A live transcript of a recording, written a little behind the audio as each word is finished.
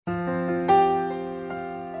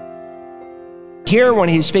Here, when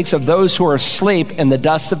he speaks of those who are asleep in the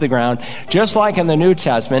dust of the ground, just like in the New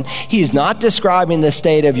Testament, he's not describing the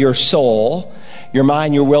state of your soul, your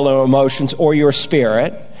mind, your will, and emotions, or your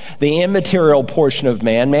spirit, the immaterial portion of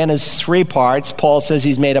man. Man is three parts. Paul says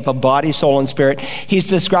he's made up of body, soul, and spirit. He's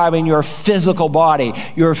describing your physical body.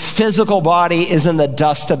 Your physical body is in the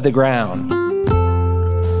dust of the ground.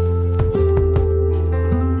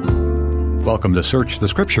 Welcome to Search the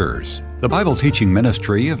Scriptures, the Bible teaching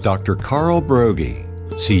ministry of Dr. Carl Broggi,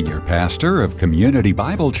 Senior Pastor of Community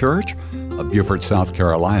Bible Church of Beaufort, South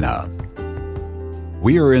Carolina.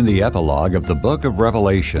 We are in the epilogue of the book of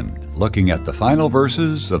Revelation, looking at the final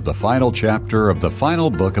verses of the final chapter of the final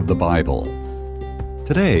book of the Bible.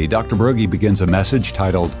 Today, Dr. Broggi begins a message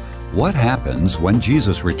titled, What Happens When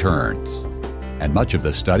Jesus Returns? And much of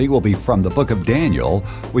the study will be from the book of Daniel,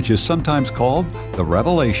 which is sometimes called the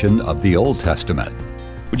Revelation of the Old Testament.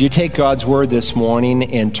 Would you take God's Word this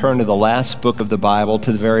morning and turn to the last book of the Bible,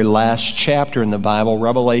 to the very last chapter in the Bible,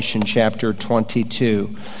 Revelation chapter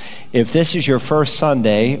 22. If this is your first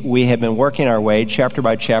Sunday, we have been working our way chapter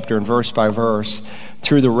by chapter and verse by verse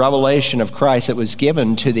through the revelation of Christ that was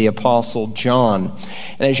given to the Apostle John.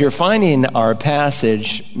 And as you're finding our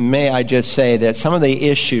passage, may I just say that some of the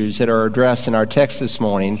issues that are addressed in our text this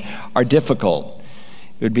morning are difficult.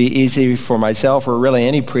 It would be easy for myself or really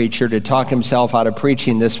any preacher to talk himself out of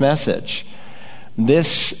preaching this message.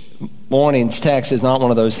 This morning's text is not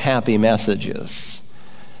one of those happy messages.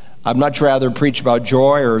 I'd much rather preach about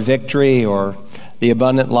joy or victory or the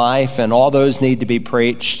abundant life, and all those need to be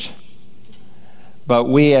preached. But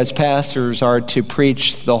we as pastors are to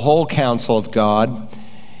preach the whole counsel of God,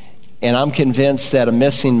 and I'm convinced that a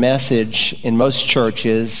missing message in most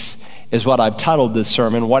churches is what I've titled this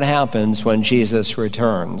sermon, What Happens When Jesus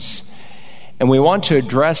Returns? And we want to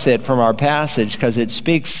address it from our passage because it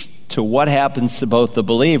speaks to what happens to both the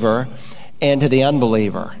believer and to the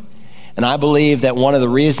unbeliever. And I believe that one of the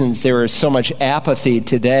reasons there is so much apathy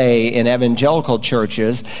today in evangelical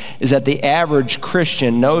churches is that the average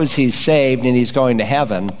Christian knows he's saved and he's going to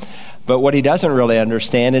heaven. But what he doesn't really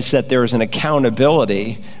understand is that there is an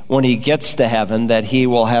accountability when he gets to heaven that he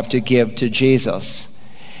will have to give to Jesus.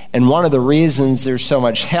 And one of the reasons there's so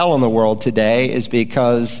much hell in the world today is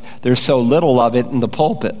because there's so little of it in the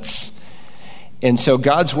pulpits. And so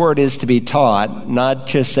God's word is to be taught, not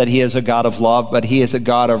just that he is a God of love, but he is a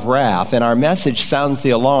God of wrath. And our message sounds the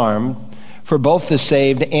alarm for both the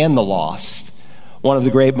saved and the lost. One of the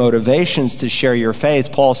great motivations to share your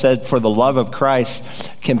faith, Paul said, for the love of Christ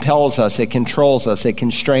compels us, it controls us, it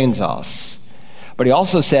constrains us. But he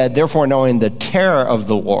also said, therefore, knowing the terror of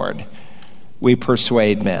the Lord, we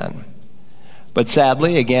persuade men. But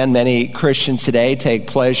sadly, again, many Christians today take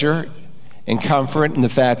pleasure and comfort in the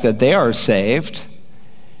fact that they are saved.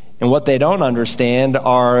 And what they don't understand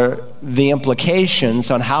are the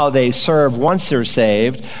implications on how they serve once they're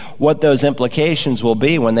saved, what those implications will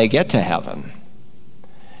be when they get to heaven.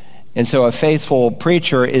 And so a faithful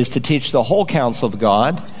preacher is to teach the whole counsel of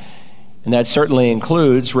God, and that certainly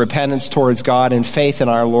includes repentance towards God and faith in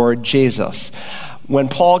our Lord Jesus. When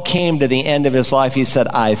Paul came to the end of his life, he said,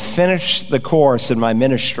 I finished the course in my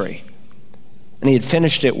ministry. And he had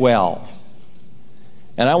finished it well.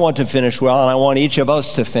 And I want to finish well, and I want each of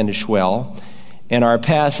us to finish well. And our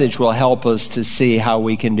passage will help us to see how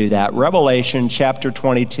we can do that. Revelation chapter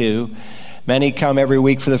 22. Many come every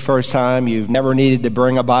week for the first time. You've never needed to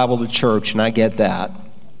bring a Bible to church, and I get that.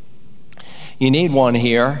 You need one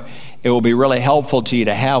here. It will be really helpful to you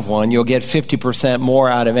to have one. You'll get 50% more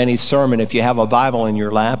out of any sermon if you have a Bible in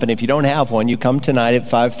your lap. And if you don't have one, you come tonight at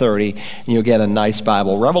 5:30 and you'll get a nice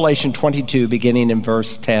Bible. Revelation 22, beginning in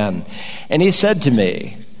verse 10. And he said to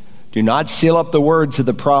me, do not seal up the words of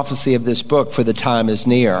the prophecy of this book, for the time is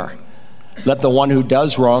near. Let the one who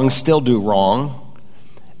does wrong still do wrong,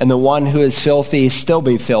 and the one who is filthy still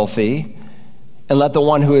be filthy. And let the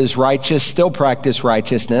one who is righteous still practice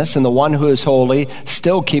righteousness, and the one who is holy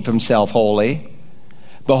still keep himself holy.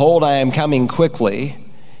 Behold, I am coming quickly,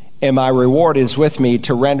 and my reward is with me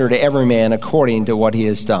to render to every man according to what he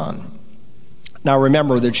has done. Now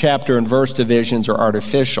remember, the chapter and verse divisions are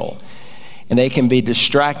artificial, and they can be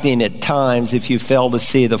distracting at times if you fail to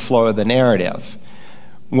see the flow of the narrative.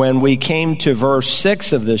 When we came to verse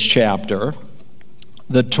 6 of this chapter,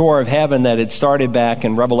 the tour of heaven that had started back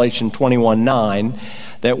in Revelation 21:9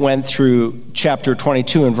 that went through chapter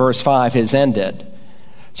 22 and verse 5 has ended.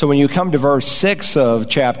 So when you come to verse 6 of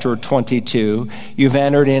chapter 22, you've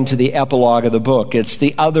entered into the epilogue of the book. It's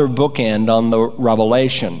the other bookend on the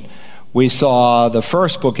Revelation. We saw the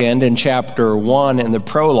first bookend in chapter 1 in the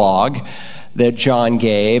prologue that John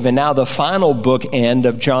gave, and now the final bookend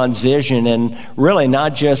of John's vision, and really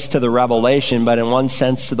not just to the Revelation, but in one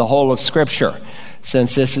sense to the whole of Scripture,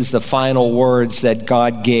 since this is the final words that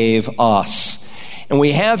God gave us. And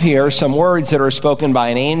we have here some words that are spoken by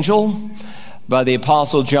an angel, by the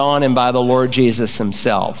Apostle John, and by the Lord Jesus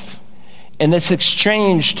himself. And this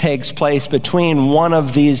exchange takes place between one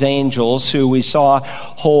of these angels, who we saw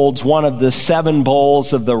holds one of the 7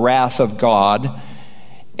 bowls of the wrath of God,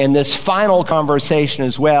 and this final conversation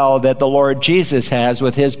as well that the Lord Jesus has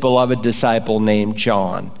with his beloved disciple named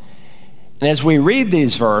John. And as we read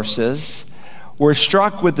these verses, we're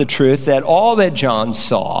struck with the truth that all that John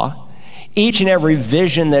saw, each and every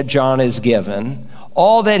vision that John is given,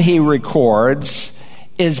 all that he records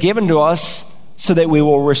is given to us so that we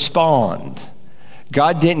will respond.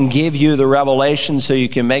 God didn't give you the revelation so you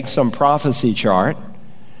can make some prophecy chart.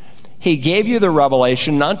 He gave you the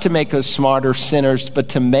revelation not to make us smarter sinners, but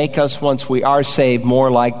to make us, once we are saved, more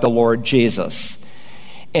like the Lord Jesus.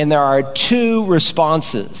 And there are 2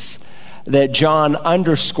 responses that John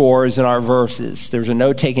underscores in our verses. There's a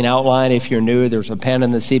note-taking outline if you're new. There's a pen in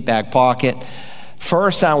the seat back pocket.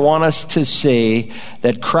 First, I want us to see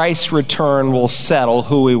that Christ's return will settle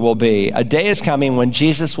who we will be. A day is coming when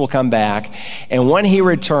Jesus will come back, and when he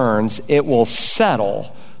returns, it will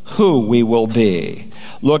settle who we will be.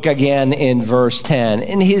 Look again in verse 10.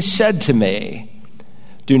 And he said to me,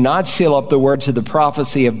 do not seal up the words of the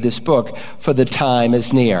prophecy of this book, for the time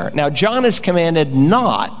is near. Now, John is commanded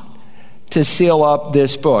not to seal up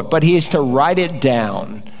this book, but he is to write it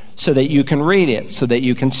down so that you can read it, so that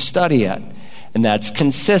you can study it. And that's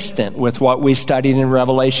consistent with what we studied in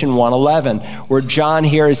Revelation 1:11, where John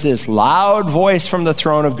hears this loud voice from the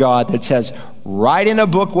throne of God that says, write in a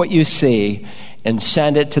book what you see and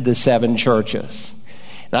send it to the 7 churches.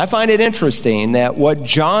 And I find it interesting that what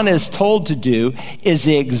John is told to do is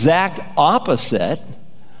the exact opposite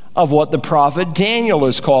of what the prophet Daniel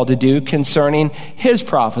is called to do concerning his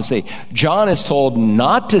prophecy. John is told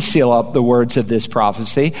not to seal up the words of this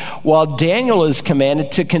prophecy, while Daniel is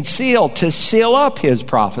commanded to seal up his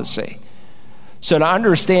prophecy. So to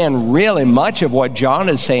understand really much of what John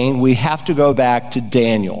is saying, we have to go back to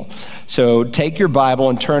Daniel. So take your Bible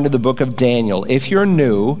and turn to the book of Daniel. If you're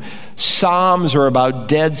new, Psalms are about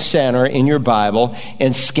dead center in your Bible,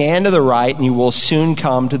 and scan to the right and you will soon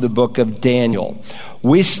come to the book of Daniel.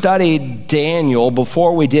 We studied Daniel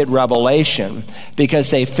before we did Revelation because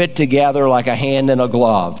they fit together like a hand in a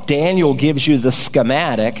glove. Daniel gives you the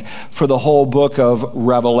schematic for the whole book of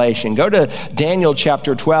Revelation. Go to Daniel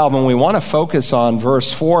chapter 12, and we want to focus on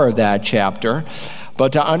verse 4 of that chapter.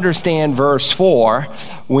 But to understand verse 4,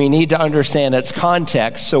 we need to understand its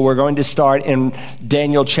context. So we're going to start in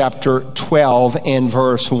Daniel chapter 12 and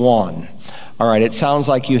verse 1. All right, it sounds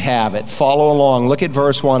like you have it. Follow along. Look at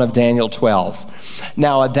verse 1 of Daniel 12.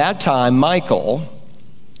 Now at that time, Michael,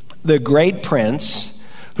 the great prince,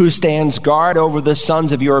 who stands guard over the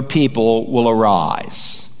sons of your people, will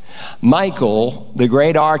arise. Michael, the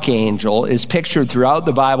great archangel, is pictured throughout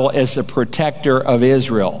the Bible as the protector of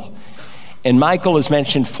Israel. And Michael is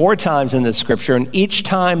mentioned 4 times in the scripture, and each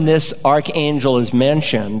time this archangel is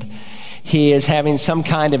mentioned, he is having some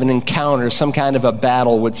kind of an encounter, some kind of a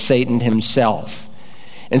battle with Satan himself.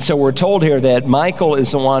 And so we're told here that Michael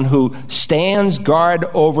is the one who stands guard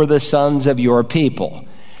over the sons of your people.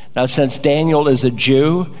 Now, since Daniel is a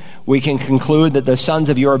Jew, we can conclude that the sons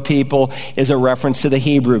of your people is a reference to the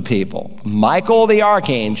Hebrew people. Michael the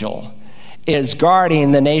archangel is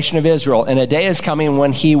guarding the nation of Israel, and a day is coming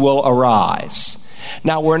when he will arise.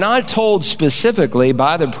 Now, we're not told specifically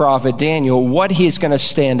by the prophet Daniel what he's going to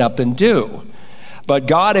stand up and do. But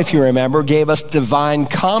God, if you remember, gave us divine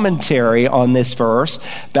commentary on this verse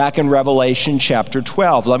back in Revelation chapter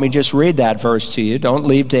 12. Let me just read that verse to you. Don't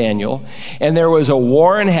leave Daniel. And there was a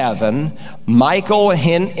war in heaven, Michael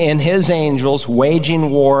and his angels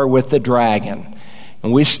waging war with the dragon.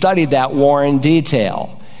 And we studied that war in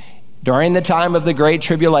detail. During the time of the Great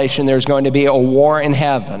Tribulation, there's going to be a war in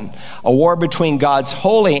heaven, a war between God's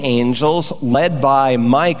holy angels, led by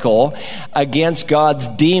Michael, against God's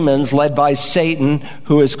demons, led by Satan,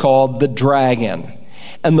 who is called the dragon.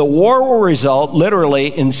 And the war will result literally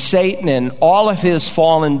in Satan and all of his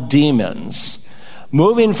fallen demons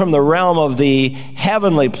moving from the realm of the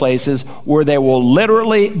heavenly places where they will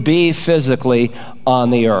literally be physically on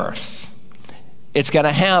the earth. It's going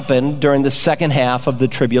to happen during the second half of the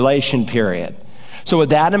tribulation period. So with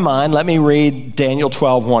that in mind, let me read Daniel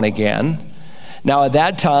 12:1 again. Now at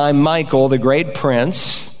that time, Michael, the great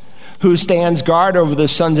prince, who stands guard over the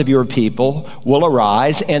sons of your people, will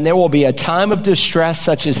arise, and there will be a time of distress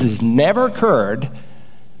such as has never occurred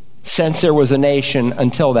since there was a nation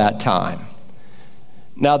until that time.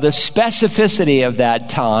 Now, the specificity of that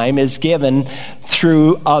time is given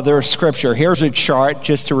through other scripture. Here's a chart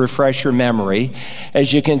just to refresh your memory.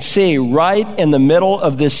 As you can see, right in the middle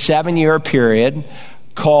of this 7-year period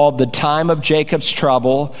called the time of Jacob's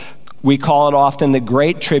trouble, we call it often the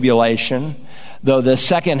Great Tribulation, though the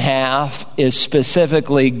second half is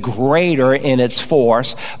specifically greater in its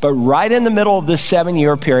force. But right in the middle of this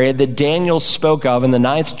 7-year period that Daniel spoke of in the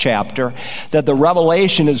 9th chapter, that the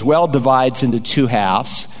Revelation as well divides into 2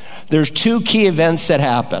 halves, there's 2 key events that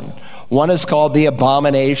happen. One is called the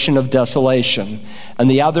abomination of desolation, and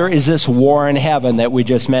the other is this war in heaven that we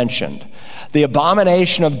just mentioned. The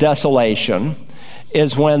abomination of desolation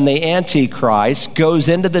is when the Antichrist goes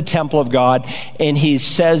into the temple of God and he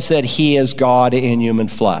says that he is God in human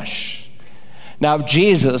flesh. Now, if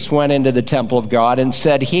Jesus went into the temple of God and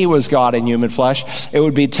said he was God in human flesh, it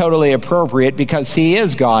would be totally appropriate because he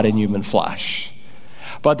is God in human flesh.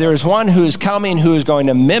 But there's one who's coming who is going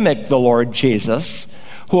to mimic the Lord Jesus,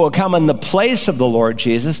 who will come in the place of the Lord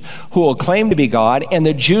Jesus, who will claim to be God, and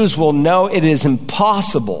the Jews will know it is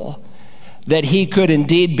impossible that he could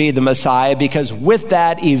indeed be the Messiah, because with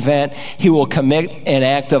that event, he will commit an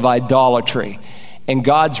act of idolatry. And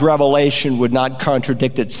God's revelation would not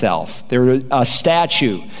contradict itself. There's a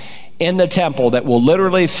statue in the temple that will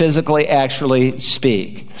literally, physically, actually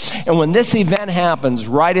speak. And when this event happens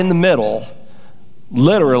right in the middle,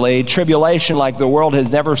 literally, tribulation like the world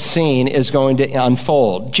has never seen is going to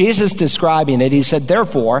unfold. Jesus describing it, he said,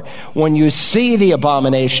 therefore, when you see the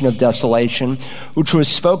abomination of desolation, which was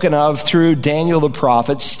spoken of through Daniel the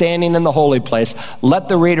prophet, standing in the holy place, let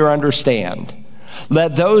the reader understand.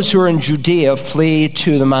 Let those who are in Judea flee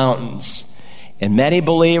to the mountains. And many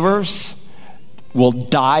believers will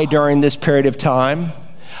die during this period of time.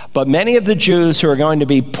 But many of the Jews who are going to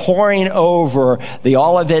be poring over the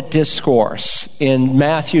Olivet Discourse in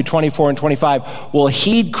Matthew 24 and 25 will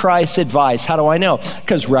heed Christ's advice. How do I know?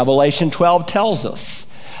 Because Revelation 12 tells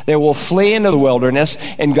us. They will flee into the wilderness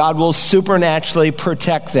and God will supernaturally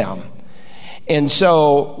protect them. And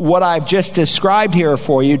so what I've just described here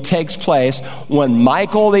for you takes place when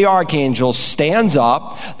Michael the archangel stands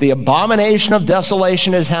up, the abomination of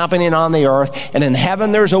desolation is happening on the earth, and in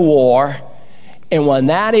heaven there's a war. And when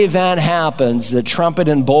that event happens, the trumpet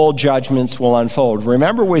and bowl judgments will unfold.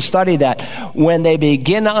 Remember, we studied that. When they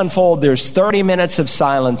begin to unfold, there's 30 minutes of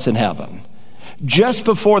silence in heaven. Just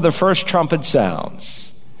before the first trumpet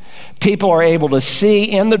sounds, people are able to see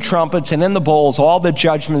in the trumpets and in the bowls all the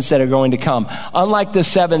judgments that are going to come. Unlike the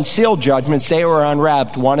 7 seal judgments, they were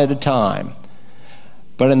unwrapped one at a time.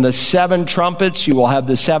 But in the 7 trumpets, you will have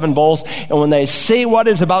the 7 bowls. And when they see what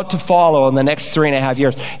is about to follow in the next 3.5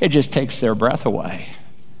 years, it just takes their breath away.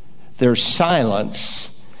 There's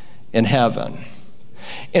silence in heaven.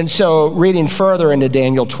 And so reading further into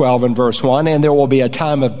Daniel 12 and verse 1, and there will be a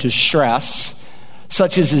time of distress,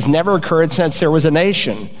 such as has never occurred since there was a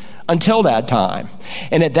nation, until that time.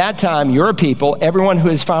 And at that time, your people, everyone who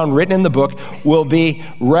is found written in the book, will be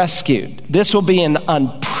rescued. This will be an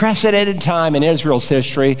unprecedented time in Israel's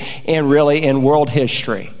history and really in world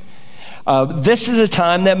history. This is a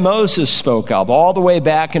time that Moses spoke of all the way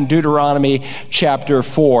back in Deuteronomy chapter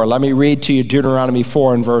 4. Let me read to you Deuteronomy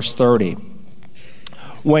 4 and verse 30.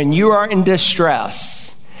 When you are in distress,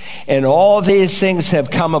 and all these things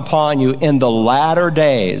have come upon you in the latter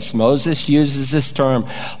days. Moses uses this term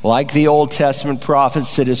like the Old Testament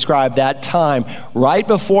prophets to describe that time right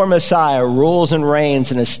before Messiah rules and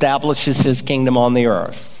reigns and establishes his kingdom on the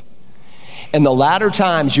earth. In the latter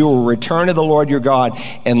times, you will return to the Lord your God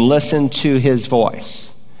and listen to his voice.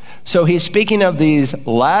 So he's speaking of these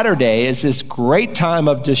latter days, this great time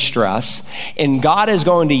of distress, and God is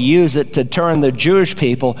going to use it to turn the Jewish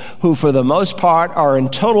people, who for the most part are in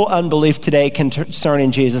total unbelief today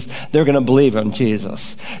concerning Jesus, they're going to believe in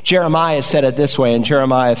Jesus. Jeremiah said it this way in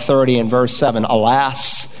Jeremiah 30 and verse 7,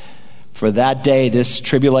 alas, for that day, this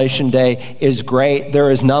tribulation day is great,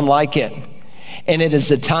 there is none like it. And it is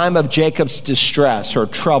the time of Jacob's distress or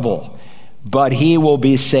trouble, but he will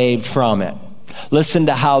be saved from it. Listen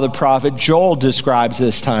to how the prophet Joel describes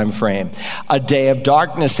this time frame. A day of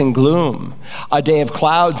darkness and gloom, a day of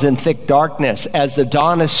clouds and thick darkness. As the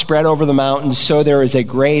dawn is spread over the mountains, so there is a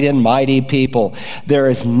great and mighty people. There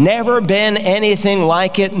has never been anything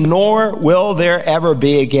like it, nor will there ever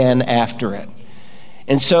be again after it.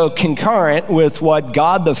 And so concurrent with what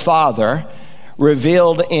God the Father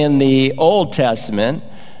revealed in the Old Testament,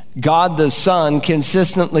 God the Son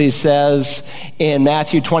consistently says in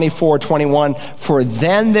Matthew 24:21, for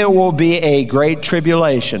then there will be a great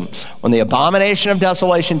tribulation. When the abomination of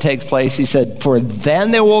desolation takes place, he said, for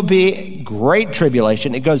then there will be great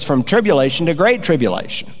tribulation. It goes from tribulation to great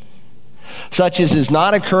tribulation. such as has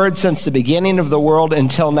not occurred since the beginning of the world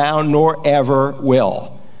until now, nor ever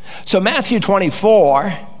will. So Matthew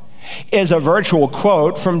 24 is a virtual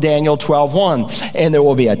quote from Daniel 12:1. And there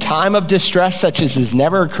will be a time of distress such as has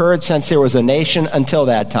never occurred since there was a nation until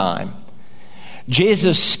that time.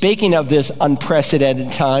 Jesus, speaking of this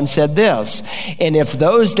unprecedented time, said this, and if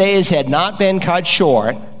those days had not been cut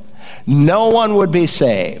short, no one would be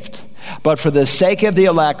saved. But for the sake of the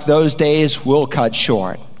elect, those days will cut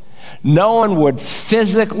short. No one would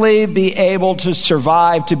physically be able to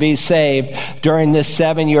survive to be saved during this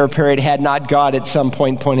 7-year period had not God at some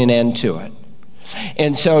point put an end to it.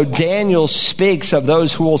 And so Daniel speaks of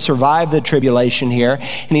those who will survive the tribulation here.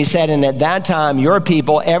 And he said, and at that time, your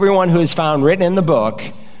people, everyone who is found written in the book,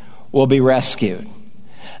 will be rescued.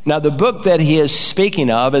 Now, the book that he is speaking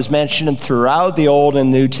of is mentioned throughout the Old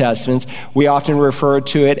and New Testaments. We often refer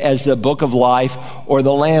to it as the book of life or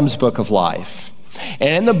the Lamb's book of life. And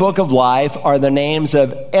in the book of life are the names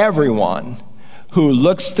of everyone who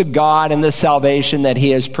looks to God and the salvation that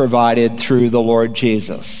he has provided through the Lord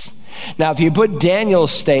Jesus. Now, if you put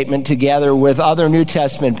Daniel's statement together with other New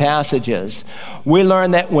Testament passages, we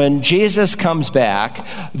learn that when Jesus comes back,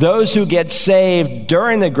 those who get saved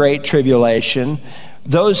during the Great Tribulation,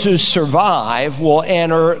 those who survive will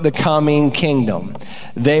enter the coming kingdom.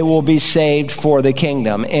 They will be saved for the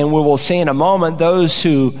kingdom. And we will see in a moment, those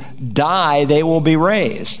who die, they will be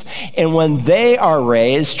raised. And when they are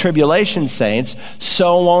raised, tribulation saints,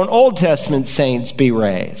 so won't Old Testament saints be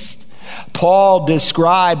raised. Paul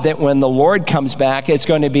described that when the Lord comes back, it's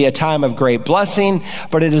going to be a time of great blessing,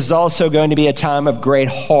 but it is also going to be a time of great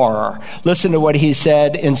horror. Listen to what he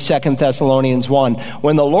said in 2 Thessalonians 1.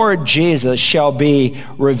 When the Lord Jesus shall be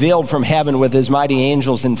revealed from heaven with his mighty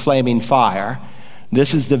angels in flaming fire,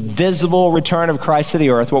 this is the visible return of Christ to the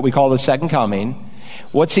earth, what we call the second coming.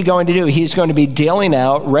 What's he going to do? He's going to be dealing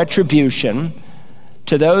out retribution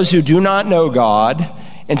to those who do not know God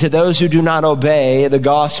and to those who do not obey the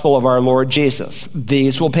gospel of our Lord Jesus.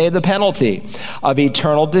 These will pay the penalty of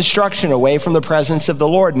eternal destruction away from the presence of the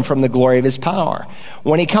Lord and from the glory of his power,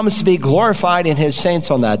 when he comes to be glorified in his saints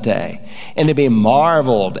on that day, and to be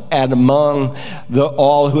marveled at among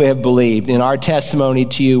all who have believed. And our testimony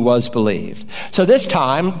to you was believed. So this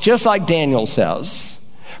time, just like Daniel says,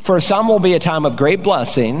 for some will be a time of great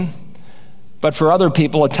blessing, but for other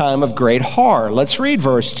people, a time of great horror. Let's read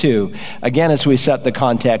verse 2. Again, as we set the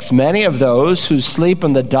context, many of those who sleep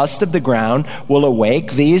in the dust of the ground will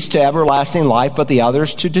awake, these to everlasting life, but the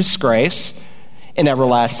others to disgrace and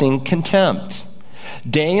everlasting contempt.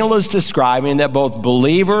 Daniel is describing that both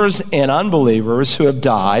believers and unbelievers who have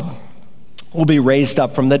died will be raised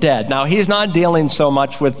up from the dead. Now, he's not dealing so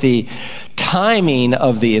much with the timing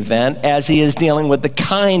of the event as he is dealing with the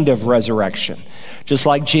kind of resurrection. Just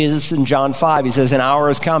like Jesus in John 5, he says, an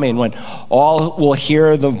hour is coming when all will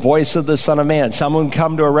hear the voice of the Son of Man. Some will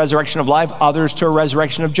come to a resurrection of life, others to a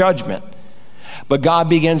resurrection of judgment. But God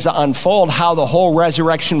begins to unfold how the whole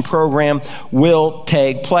resurrection program will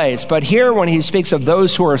take place. But here, when he speaks of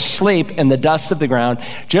those who are asleep in the dust of the ground,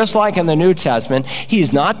 just like in the New Testament,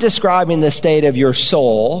 he's not describing the state of your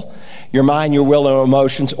soul, your mind, your will, and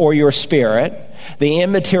emotions, or your spirit, the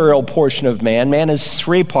immaterial portion of man. Man is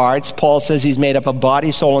 3 parts. Paul says he's made up of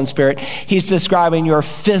body, soul, and spirit. He's describing your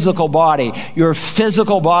physical body. Your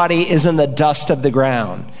physical body is in the dust of the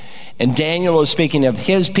ground. And Daniel is speaking of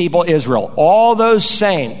his people, Israel. All those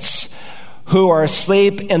saints who are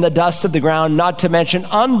asleep in the dust of the ground, not to mention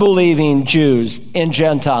unbelieving Jews and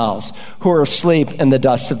Gentiles who are asleep in the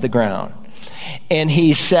dust of the ground. And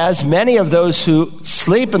he says many of those who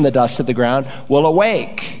sleep in the dust of the ground will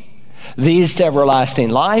awake. These to everlasting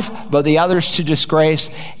life, but the others to disgrace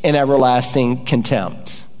and everlasting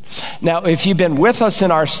contempt. Now, if you've been with us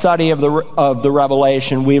in our study of the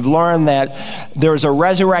Revelation, we've learned that there's a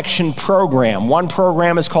resurrection program. One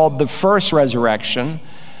program is called the first resurrection.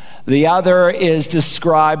 The other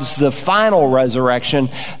describes the final resurrection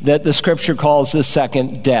that the scripture calls the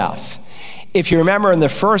second death. If you remember in the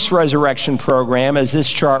first resurrection program, as this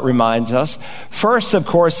chart reminds us, first, of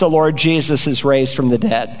course, the Lord Jesus is raised from the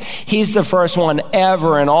dead. He's the first one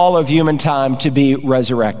ever in all of human time to be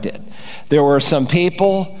resurrected. There were some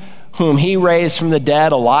people whom he raised from the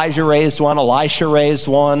dead. Elijah raised one, Elisha raised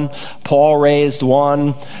one, Paul raised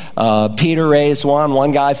one, Peter raised one.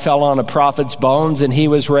 One guy fell on a prophet's bones and he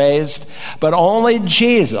was raised. But only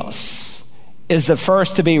Jesus is the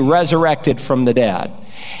first to be resurrected from the dead.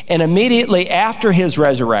 And immediately after his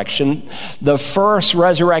resurrection, the first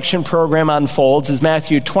resurrection program unfolds. As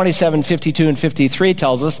Matthew 27, 52, and 53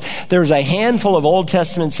 tells us, there's a handful of Old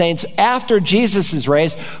Testament saints after Jesus is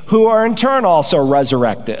raised who are in turn also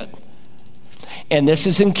resurrected. And this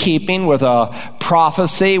is in keeping with a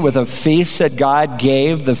prophecy, with a feast that God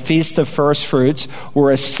gave, the Feast of First Fruits,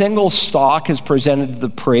 where a single stalk is presented to the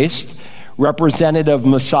priest, representative of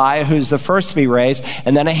Messiah, who's the first to be raised,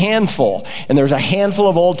 and then a handful. And there's a handful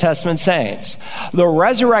of Old Testament saints. The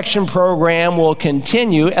resurrection program will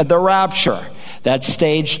continue at the rapture. That's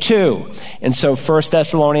stage 2. And so 1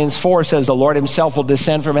 Thessalonians 4 says the Lord himself will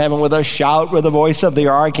descend from heaven with a shout, with the voice of the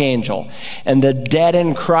archangel. And the dead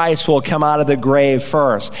in Christ will come out of the grave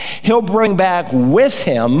first. He'll bring back with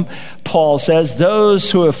him, Paul says, those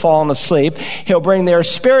who have fallen asleep. He'll bring their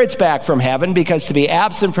spirits back from heaven, because to be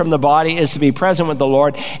absent from the body is to be present with the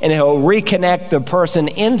Lord. And he'll reconnect the person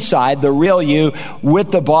inside, the real you, with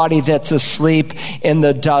the body that's asleep in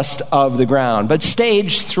the dust of the ground. But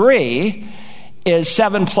stage 3 is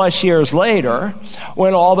 7+ years later,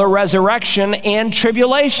 when all the resurrection and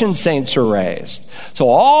tribulation saints are raised. So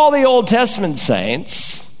all the Old Testament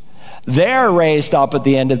saints, they're raised up at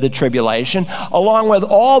the end of the tribulation, along with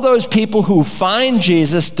all those people who find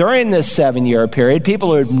Jesus during this 7-year period, people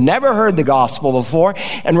who have never heard the gospel before.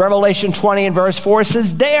 And Revelation 20 and verse 4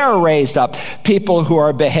 says they are raised up, people who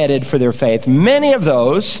are beheaded for their faith. Many of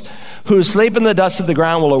those who sleep in the dust of the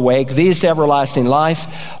ground will awake, these to everlasting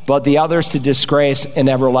life, but the others to disgrace and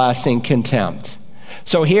everlasting contempt.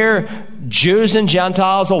 So here, Jews and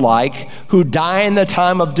Gentiles alike, who die in the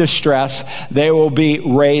time of distress, they will be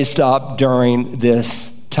raised up during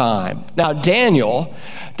this time. Now, Daniel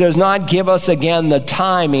does not give us again the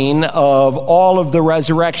timing of all of the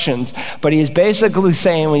resurrections, but he's basically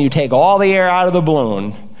saying when you take all the air out of the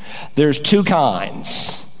balloon, there's 2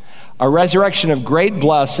 kinds. A resurrection of great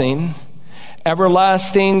blessing,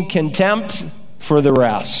 everlasting contempt for the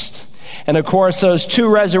rest. And of course, those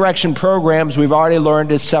 2 resurrection programs we've already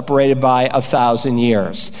learned is separated by 1,000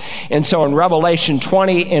 years. And so in Revelation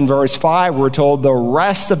 20 in verse 5, we're told the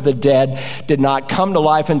rest of the dead did not come to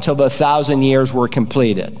life until the 1,000 years were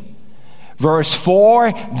completed. Verse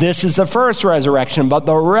 4, this is the first resurrection, but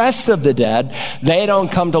the rest of the dead, they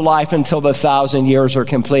don't come to life until the 1,000 years are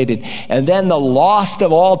completed. And then the lost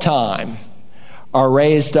of all time are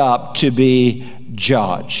raised up to be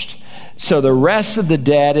judged. So the rest of the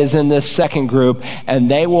dead is in this second group,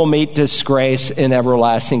 and they will meet disgrace in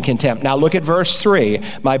everlasting contempt. Now look at verse 3.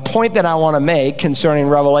 My point that I want to make concerning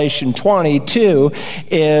Revelation 22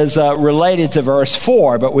 is related to verse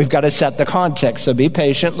 4, but we've got to set the context, so be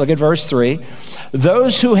patient. Look at verse 3.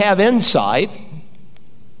 Those who have insight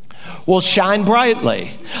will shine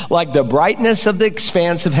brightly, like the brightness of the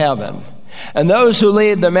expanse of heaven, and those who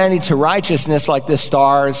lead the many to righteousness like the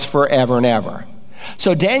stars forever and ever.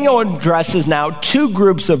 So Daniel addresses now 2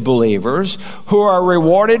 groups of believers who are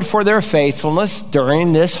rewarded for their faithfulness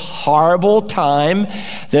during this horrible time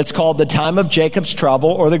that's called the time of Jacob's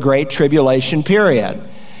trouble, or the Great Tribulation period.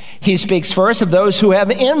 He speaks first of those who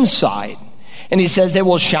have insight, and he says they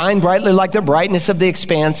will shine brightly like the brightness of the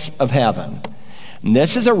expanse of heaven. And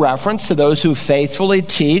this is a reference to those who faithfully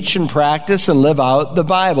teach and practice and live out the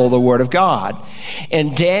Bible, the Word of God.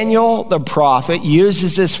 And Daniel, the prophet,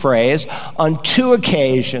 uses this phrase on 2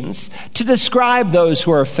 occasions to describe those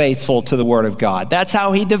who are faithful to the Word of God. That's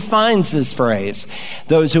how he defines this phrase,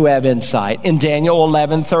 those who have insight. In Daniel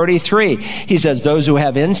 11:33, he says, those who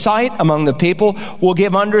have insight among the people will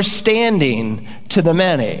give understanding to the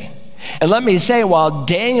many. And let me say, while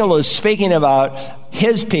Daniel is speaking about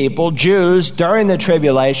his people, Jews, during the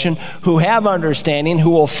tribulation, who have understanding, who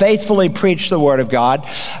will faithfully preach the Word of God,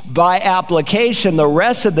 by application, the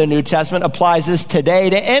rest of the New Testament applies this today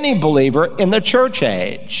to any believer in the church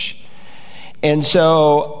age. And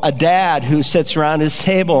so a dad who sits around his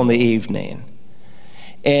table in the evening,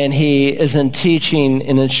 and he isn't teaching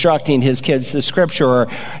and instructing his kids the Scripture, or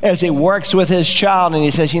as he works with his child and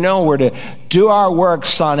he says, we're to do our work,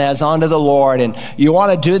 son, as unto the Lord, and you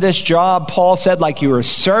want to do this job, Paul said, like you were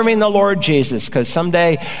serving the Lord Jesus, because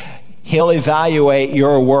someday he'll evaluate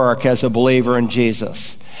your work as a believer in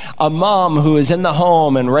Jesus. A mom who is in the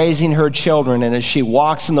home and raising her children, and as she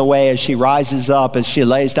walks in the way, as she rises up, as she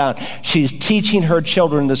lays down, she's teaching her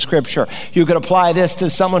children the Scripture. You could apply this to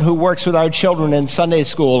someone who works with our children in Sunday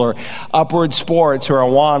school or Upward Sports or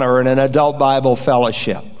Awana or in an adult Bible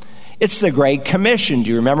fellowship. It's the Great Commission. Do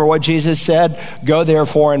you remember what Jesus said? Go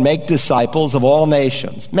therefore and make disciples of all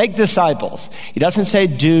nations. Make disciples. He doesn't say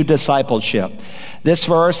do discipleship. This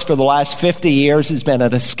verse for the last 50 years has been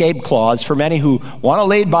an escape clause for many who want to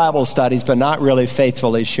lead Bible studies but not really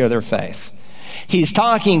faithfully share their faith. He's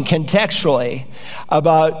talking contextually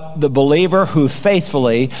about the believer who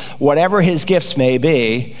faithfully, whatever his gifts may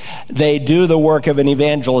be, they do the work of an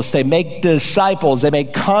evangelist. They make disciples, they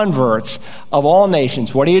make converts of all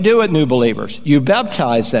nations. What do you do with new believers? You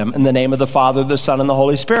baptize them in the name of the Father, the Son, and the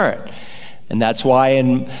Holy Spirit. And that's why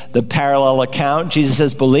in the parallel account, Jesus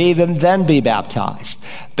says, believe and then be baptized.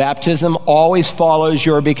 Baptism always follows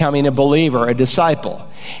your becoming a believer, a disciple.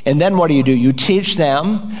 And then what do? You teach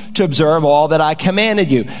them to observe all that I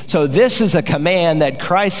commanded you. So this is a command that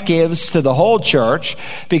Christ gives to the whole church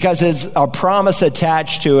because there's a promise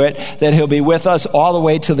attached to it that he'll be with us all the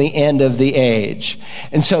way to the end of the age.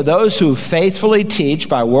 And so those who faithfully teach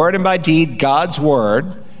by word and by deed God's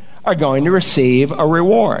word are going to receive a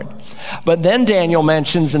reward. But then Daniel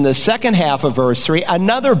mentions in the second half of verse 3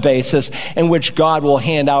 another basis in which God will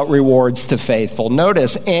hand out rewards to faithful.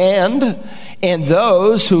 Notice, and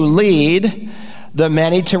those who lead the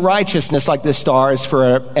many to righteousness like the stars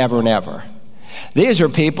forever and ever. These are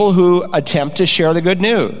people who attempt to share the good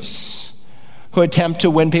news, who attempt to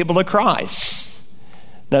win people to Christ.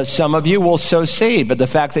 Now, some of you will sow seed, but the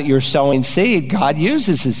fact that you're sowing seed, God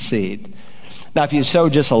uses his seed. Now, if you sow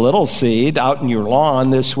just a little seed out in your lawn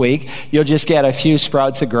this week, you'll just get a few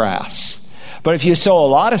sprouts of grass. But if you sow a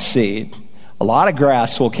lot of seed, a lot of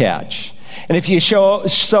grass will catch. And if you sow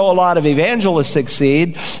a lot of evangelistic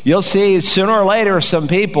seed, you'll see sooner or later some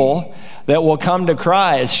people that will come to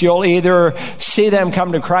Christ. You'll either see them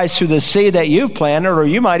come to Christ through the seed that you've planted, or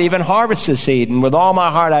you might even harvest the seed. And with all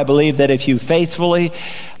my heart, I believe that if you faithfully,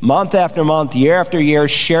 month after month, year after year,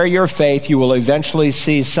 share your faith, you will eventually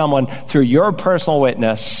see someone through your personal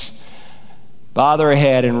witness bow their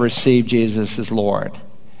head and receive Jesus as Lord.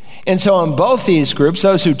 And so in both these groups,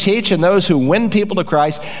 those who teach and those who win people to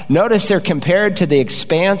Christ, notice they're compared to the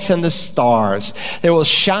expanse and the stars. They will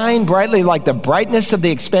shine brightly like the brightness of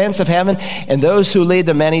the expanse of heaven, and those who lead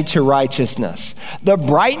the many to righteousness. The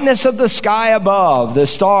brightness of the sky above, the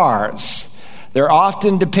stars, they're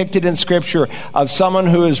often depicted in Scripture of someone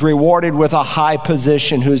who is rewarded with a high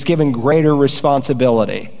position, who is given greater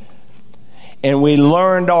responsibility. And we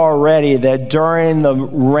learned already that during the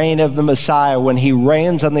reign of the Messiah, when he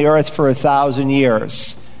reigns on the earth for 1,000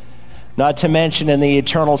 years, not to mention in the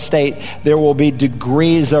eternal state, there will be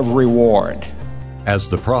degrees of reward. As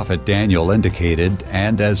the prophet Daniel indicated,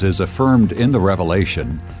 and as is affirmed in the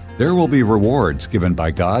Revelation, there will be rewards given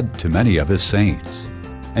by God to many of his saints.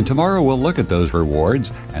 And tomorrow we'll look at those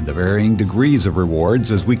rewards and the varying degrees of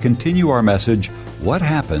rewards as we continue our message, What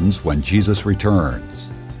Happens When Jesus Returns?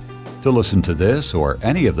 To listen to this or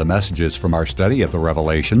any of the messages from our study of the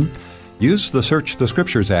Revelation, use the Search the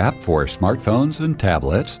Scriptures app for smartphones and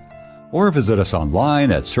tablets, or visit us online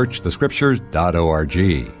at searchthescriptures.org.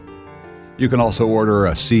 You can also order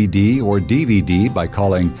a CD or DVD by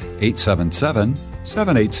calling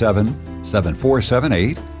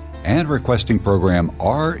 877-787-7478 and requesting program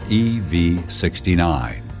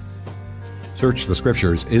REV69. Search the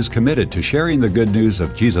Scriptures is committed to sharing the good news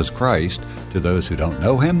of Jesus Christ to those who don't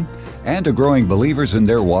know him and to growing believers in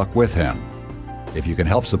their walk with him. If you can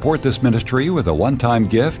help support this ministry with a one-time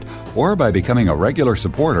gift or by becoming a regular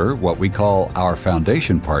supporter, what we call our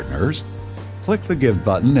foundation partners, click the Give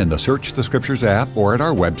button in the Search the Scriptures app or at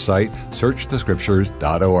our website,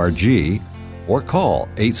 searchthescriptures.org, or call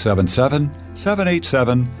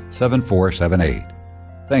 877-787-7478.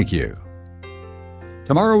 Thank you.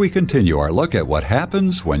 Tomorrow we continue our look at what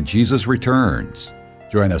happens when Jesus returns.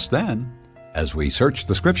 Join us then as we search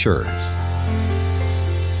the Scriptures.